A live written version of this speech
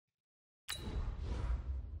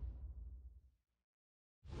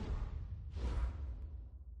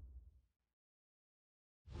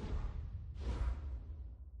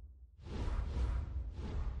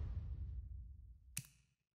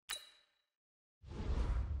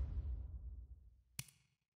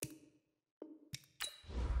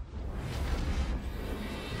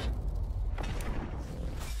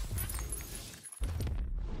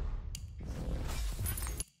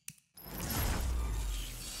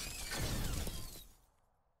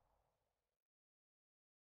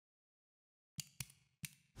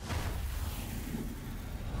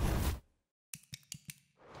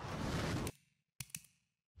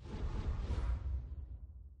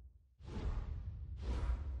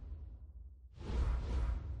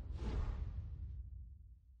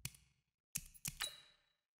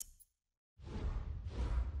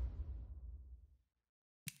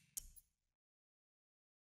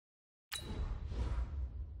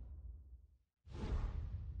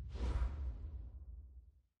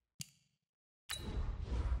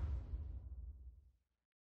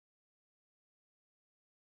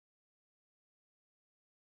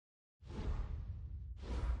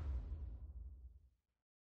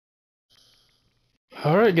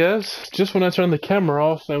Alright guys, just when I turn the camera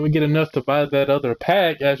off and we get enough to buy that other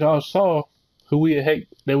pack, as y'all saw, who we heck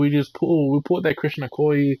that we just pulled. We pulled that Christian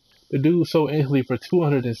Okoye. The dude sold instantly for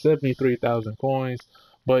 273,000 coins.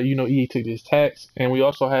 But you know EA took this tax, and we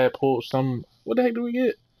also had pulled some. What the heck did we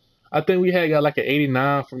get? I think we had got like an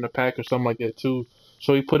 89 from the pack or something like that too.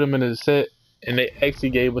 So we put them in the set, and they actually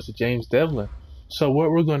gave us a James Devlin. So what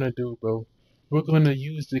we're gonna do, bro? We're gonna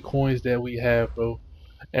use the coins that we have, bro,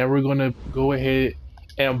 and we're gonna go ahead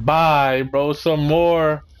and buy, bro, some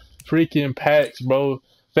more freaking packs, bro.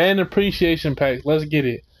 Fan appreciation packs. Let's get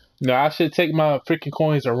it. Now I should take my freaking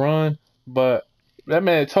coins and run, but that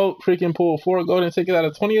man Tote freaking pulled 4 golden tickets out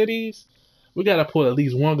of 20 of these. We gotta pull at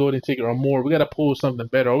least 1 golden ticket or more. We gotta pull something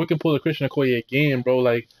better, or we can pull a Christian Okoye again, bro.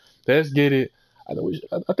 Like, let's get it.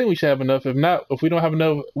 I think we should have enough. If not, if we don't have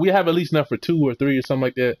enough, we have at least enough for 2 or 3 or something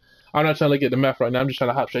like that. I'm not trying to look at the math right now. I'm just trying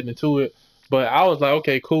to hop straight into it. But I was like,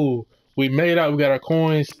 okay, cool. We made out. We got our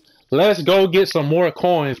coins. Let's go get some more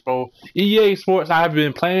coins, bro. EA Sports, I've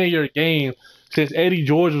been playing your game since Eddie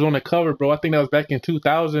George was on the cover, bro. I think that was back in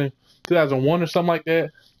 2000, 2001 or something like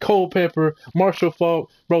that. Culpepper, Marshall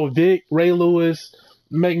Falk, bro, Vic, Ray Lewis,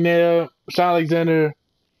 McNair, Sean Alexander.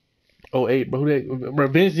 Oh, 08, bro. Who they?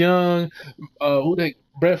 Vince Young, who they?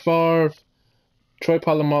 Brett Favre, Troy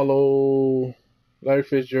Polamalu, Larry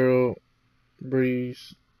Fitzgerald,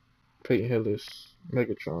 Breeze, Peyton Hillis,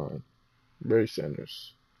 Megatron, Barry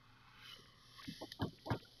Sanders,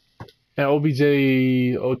 and OBJ,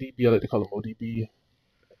 ODB. I like to call him ODB.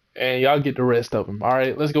 And y'all get the rest of them. All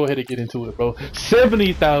right, let's go ahead and get into it, bro.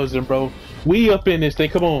 70,000, bro. We up in this thing.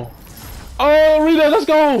 Come on. Oh, Rita, let's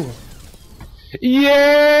go.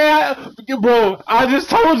 Yeah, bro. I just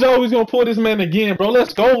told y'all we was gonna pull this man again, bro.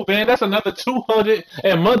 Let's go, man. That's another 200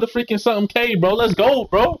 and mother freaking something K, bro. Let's go,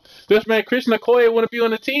 bro. This man Christian Okoye wouldn't be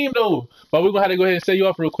on the team though. But we're gonna have to go ahead and set you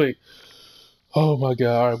off real quick. Oh my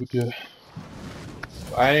god. All right, we good.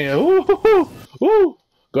 I ain't. Ooh.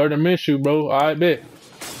 Gardner Minshew, bro. All right, bet.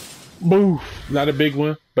 Boof. Not a big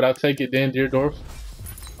one, but I'll take it. Dan Deerdorf.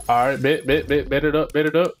 All right, bet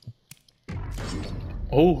it up.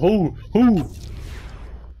 Oh.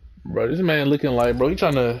 Bro, this man looking like, bro, he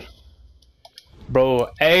trying to, bro,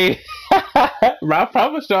 hey, bro, I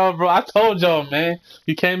promise y'all, bro, I told y'all, man,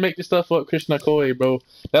 you can't make this stuff up, Christian Okoye, bro.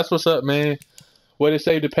 That's what's up, man. What it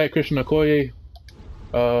say to pack Christian Okoye?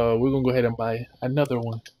 We're gonna go ahead and buy another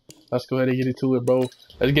one. Let's go ahead and get into it, bro.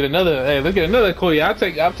 Let's get another, hey, let's get another Okoye. I'll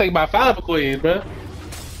take about 5 Okoyes, bro.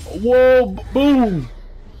 Whoa, boom.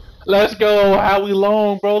 Let's go. How we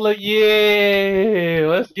long, bro? Like, yeah.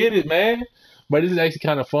 Let's get it, man. But this is actually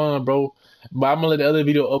kind of fun, bro. But I'm gonna let the other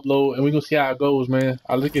video upload, and we're gonna see how it goes, man.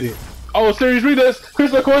 I look at it. Oh, series redux,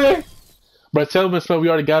 Chris Okoye. But tell me, we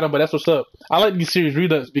already got him. But that's what's up. I like these series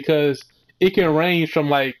redux because it can range from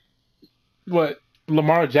like what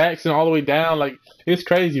Lamar Jackson all the way down. Like, it's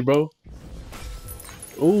crazy, bro.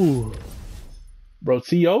 Ooh, bro,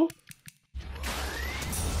 T.O.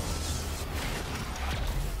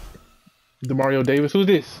 Demario Davis. Who's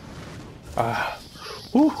this?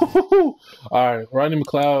 Alright, Rodney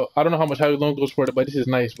McLeod. I don't know how much Howie Long goes for it, but this is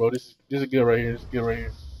nice, bro. This is good right here. This is good right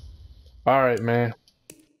here. Alright, man.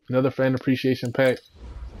 Another fan appreciation pack.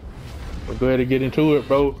 We'll go ahead and get into it,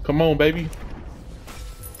 bro. Come on, baby.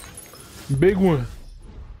 Big one.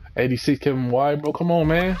 86 Kevin White, bro. Come on,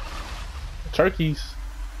 man. Turkeys.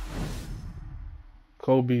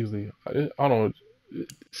 Cole Beasley. I don't know.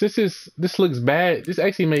 Since this looks bad, this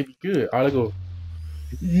actually may be good. Alright, let's go.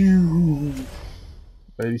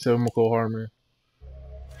 87 McCall Harmon.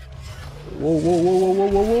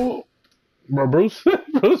 Whoa. Bro, Bruce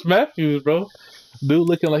Matthews, bro. Dude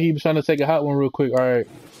looking like he was trying to take a hot one real quick. Alright.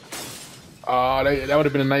 That would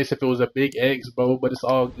have been nice if it was a big X, bro, but it's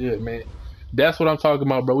all good, man. That's what I'm talking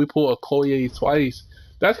about, bro. We pulled Okoye twice.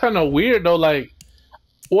 That's kind of weird, though. Like,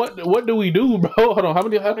 what do we do, bro? Hold on. How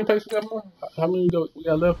many packs we got more? How many we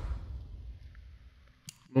got left?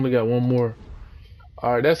 Only got 1 more.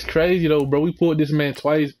 Alright, that's crazy though, bro. We pulled this man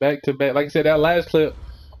twice back to back. Like I said, that last clip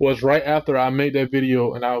was right after I made that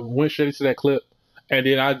video, and I went straight into that clip, and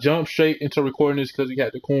then I jumped straight into recording this because we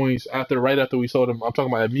got the coins right after we sold them. I'm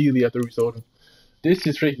talking about immediately after we sold them. This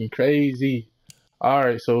is freaking crazy.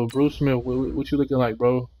 Alright, so Bruce Smith, what you looking like,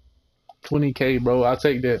 bro? 20K, bro. I'll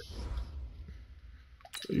take that.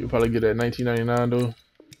 You'll probably get that $19.99 though.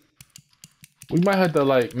 We might have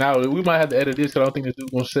to we might have to edit this because I don't think this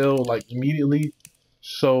dude's gonna sell like immediately.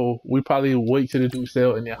 So we probably wait till the dude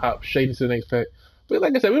sell and then hop straight into the next pack. But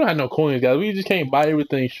like I said, we don't have no coins, guys. We just can't buy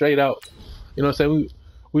everything straight out. You know what I'm saying?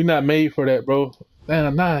 We not made for that, bro.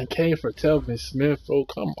 Man, 9K for Telvin Smith, bro.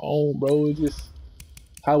 Come on, bro. It's just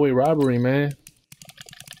highway robbery, man.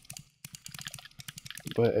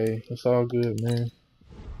 But hey, it's all good, man.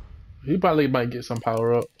 He probably might get some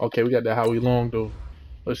power up. Okay, we got that Howie Long though.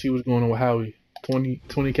 Let's see what's going on with Howie.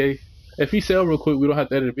 20K. If he sell real quick, we don't have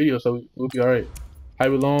to edit the video, so we'll be alright.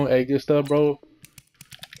 Howie Long, hey, good stuff, bro.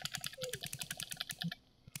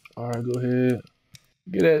 Alright, go ahead.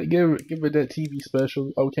 Give it that TV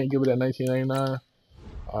special. Oh, we can't give it that 1999.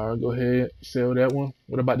 Alright, go ahead. Sell that one.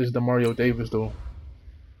 What about this Demario Davis though?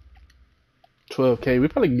 12K. We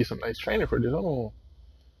probably can get some nice training for this. Hold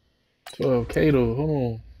on. 12K though. Hold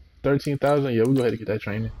on. 13,000. Yeah, we go ahead and get that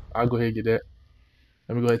training. I'll go ahead and get that.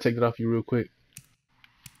 Let me go ahead and take it off you real quick.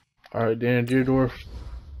 Alright, Darren Deerdorf.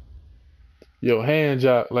 Yo, hand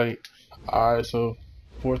job. Like, alright, so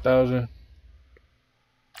 4,000.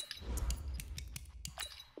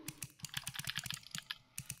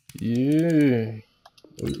 Yeah.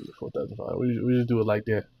 4,005. We just do it like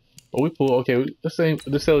that. But we pull, okay, let's say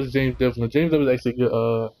this sells James Devlin. James Devlin is actually good.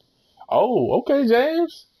 Oh, okay,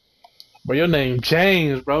 James. Bro, your name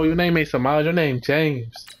James, bro. Your name ain't Samaj. Your name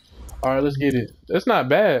James. Alright, let's get it. That's not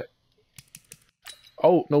bad.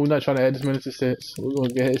 Oh, no, we're not trying to add this many to sets. We're going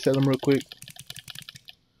to go ahead and sell them real quick.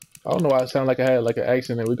 I don't know why it sounded like I had like an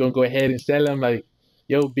accident. We're going to go ahead and sell them like,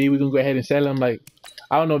 yo, B, we're going to go ahead and sell them like,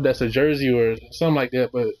 I don't know if that's a jersey or something like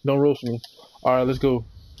that, but don't roast me. Alright, let's go.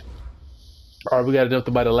 Alright, we got it up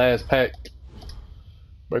to by the last pack.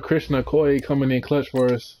 But Krishna Okoye coming in clutch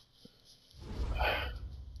for us.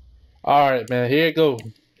 Alright, man, here you go.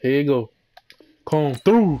 Here you go. Come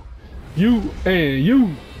through. You and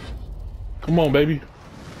you. Come on, baby.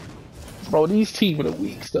 Bro, these team of the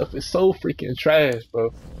week stuff is so freaking trash,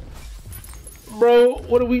 bro. Bro,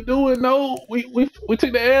 what are we doing? No, we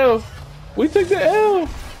took the L. We took the L.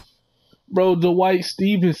 Bro, Dwight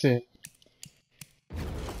Stevenson.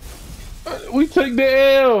 We took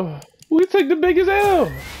the L. We took the biggest L.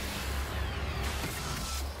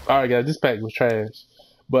 Alright, guys, this pack was trash.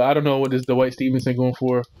 But I don't know what this Dwight Stevenson going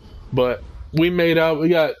for. But we made out. We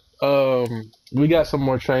got some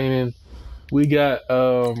more training. We got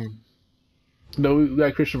no, we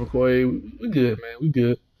got Christian McCoy. We good, man. We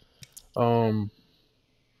good.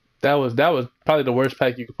 That was probably the worst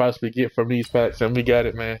pack you could possibly get from these packs, and we got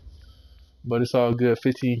it, man. But it's all good.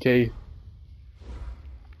 15K.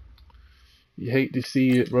 You hate to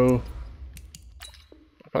see it, bro.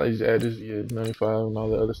 I'll probably just add this, yeah, 95 and all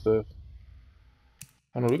the other stuff.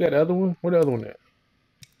 I don't know. We got the other one. Where the other one at?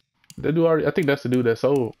 That dude already. I think that's the dude that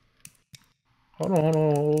sold. Hold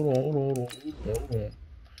on.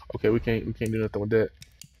 Okay, we can't do nothing with that.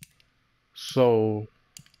 So,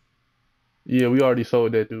 yeah, we already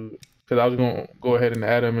sold that dude. Cause I was gonna go ahead and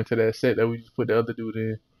add him into that set that we just put the other dude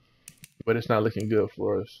in, but it's not looking good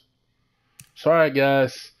for us. So, alright,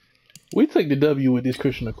 guys, we took the W with this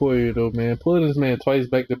Christian Okoye though, man. Pulling this man twice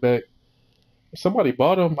back to back. Somebody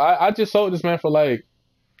bought him. I just sold this man for like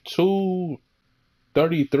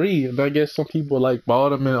 233, and I guess some people like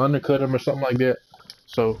bought him and undercut him or something like that.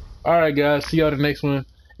 So, alright, guys, see y'all the next one.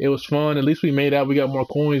 It was fun. At least we made out. We got more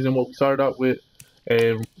coins than what we started out with.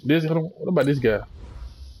 And this, what about this guy?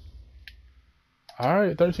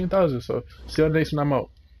 Alright, 13,000. So, see y'all the next one. I'm out.